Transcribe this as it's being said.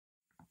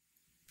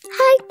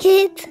liked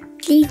it.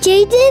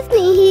 DJ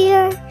Disney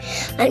here.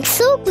 I'm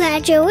so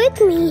glad you're with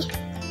me.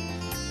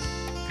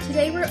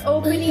 Today we're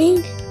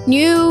opening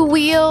new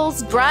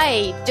wheels,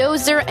 bright,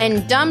 dozer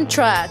and dump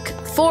truck,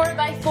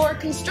 4x4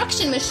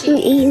 construction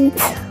machine.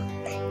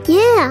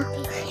 Yeah.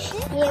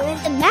 Here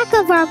at the back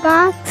of our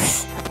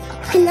box.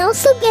 You can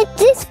also get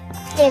this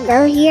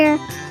digger here.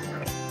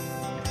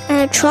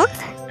 And a truck.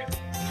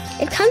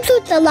 It comes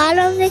with a lot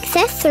of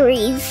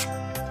accessories.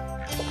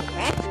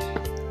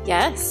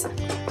 Yes.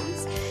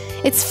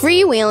 It's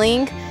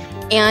freewheeling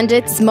and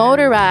it's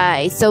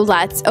motorized. So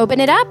let's open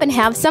it up and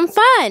have some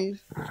fun.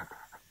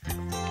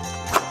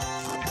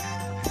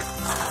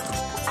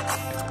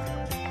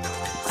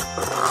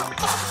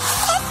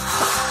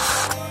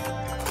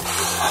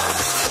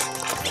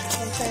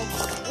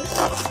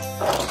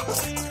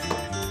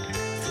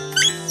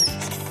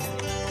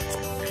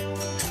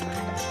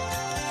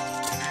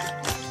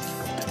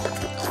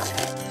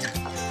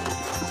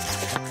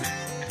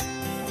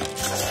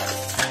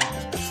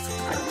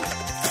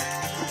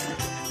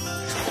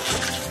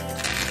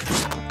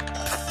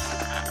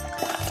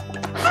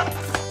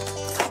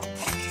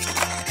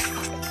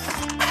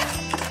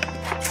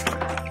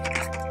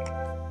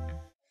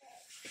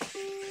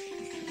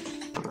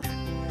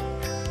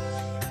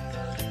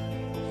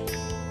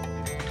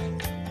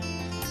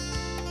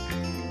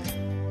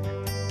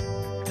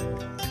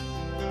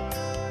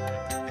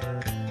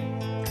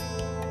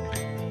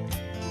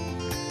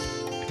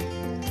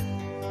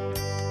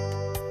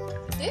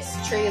 This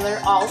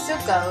trailer also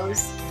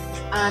goes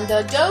on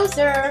the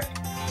dozer.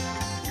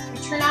 We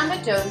turn on the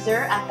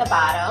dozer at the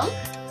bottom.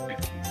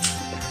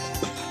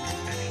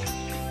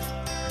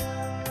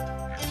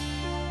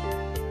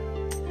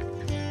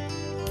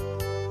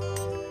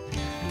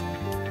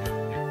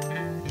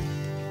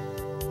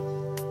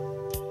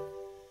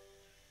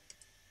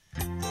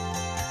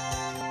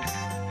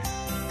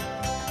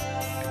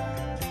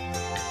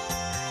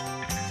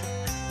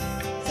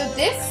 So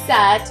this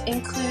set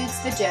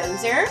includes the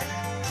dozer.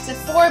 It's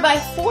a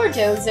 4x4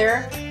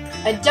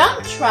 dozer, a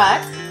dump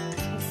truck,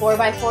 a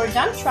 4x4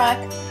 dump truck,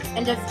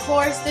 and of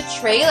course the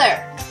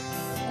trailer.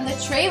 And the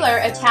trailer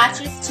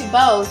attaches to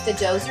both the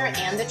dozer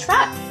and the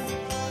truck.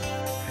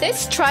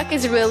 This truck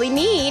is really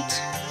neat.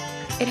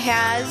 It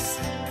has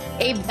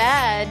a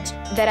bed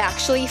that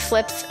actually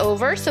flips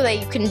over so that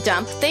you can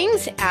dump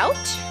things out.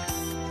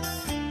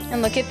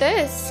 And look at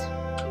this.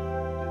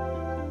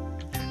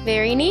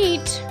 Very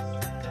neat.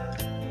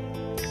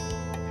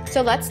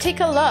 So let's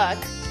take a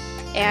look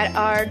at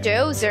our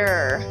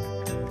dozer.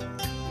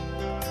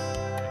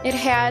 It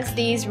has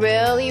these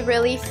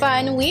really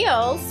fun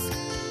wheels,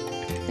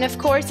 and of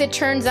course it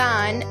turns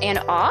on and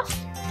off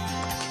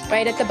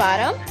right at the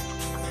bottom.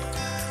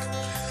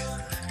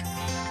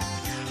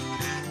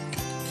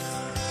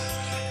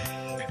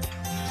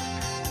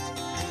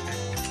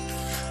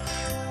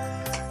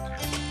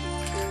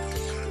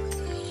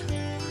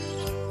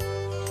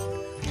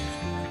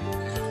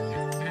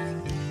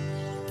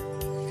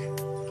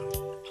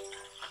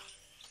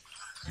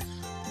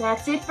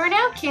 That's it for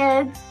now,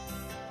 kids.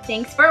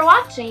 Thanks for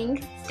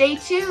watching. Stay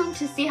tuned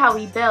to see how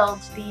we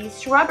build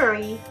these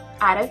shrubbery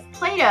out of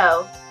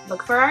Play-Doh.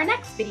 Look for our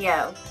next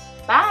video.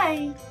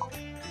 Bye!